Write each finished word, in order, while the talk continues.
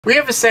We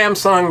have a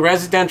Samsung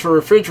residential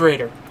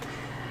refrigerator.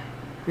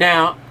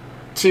 Now,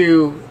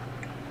 to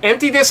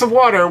empty this of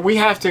water, we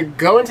have to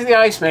go into the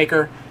ice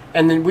maker,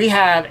 and then we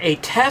have a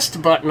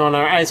test button on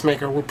our ice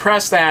maker. We'll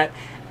press that,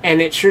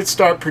 and it should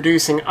start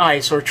producing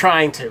ice, or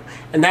trying to.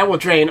 And that will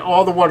drain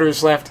all the water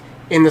that's left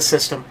in the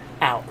system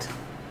out.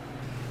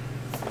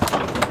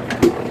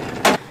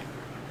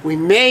 We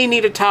may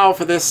need a towel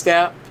for this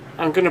step.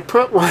 I'm going to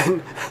put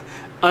one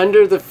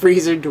under the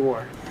freezer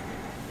door.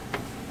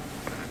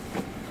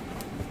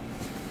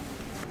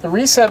 The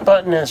reset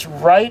button is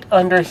right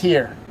under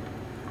here.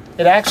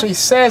 It actually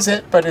says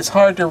it, but it's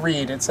hard to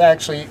read. It's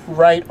actually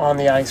right on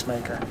the ice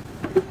maker.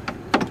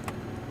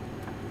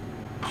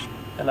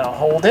 And I'll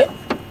hold it.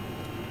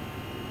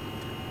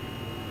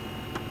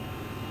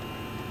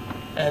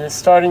 And it's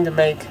starting to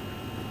make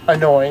a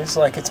noise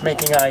like it's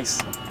making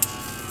ice.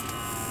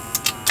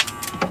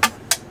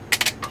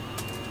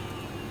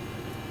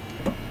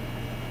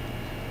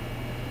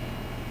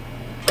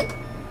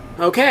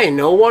 Okay,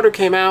 no water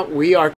came out. We are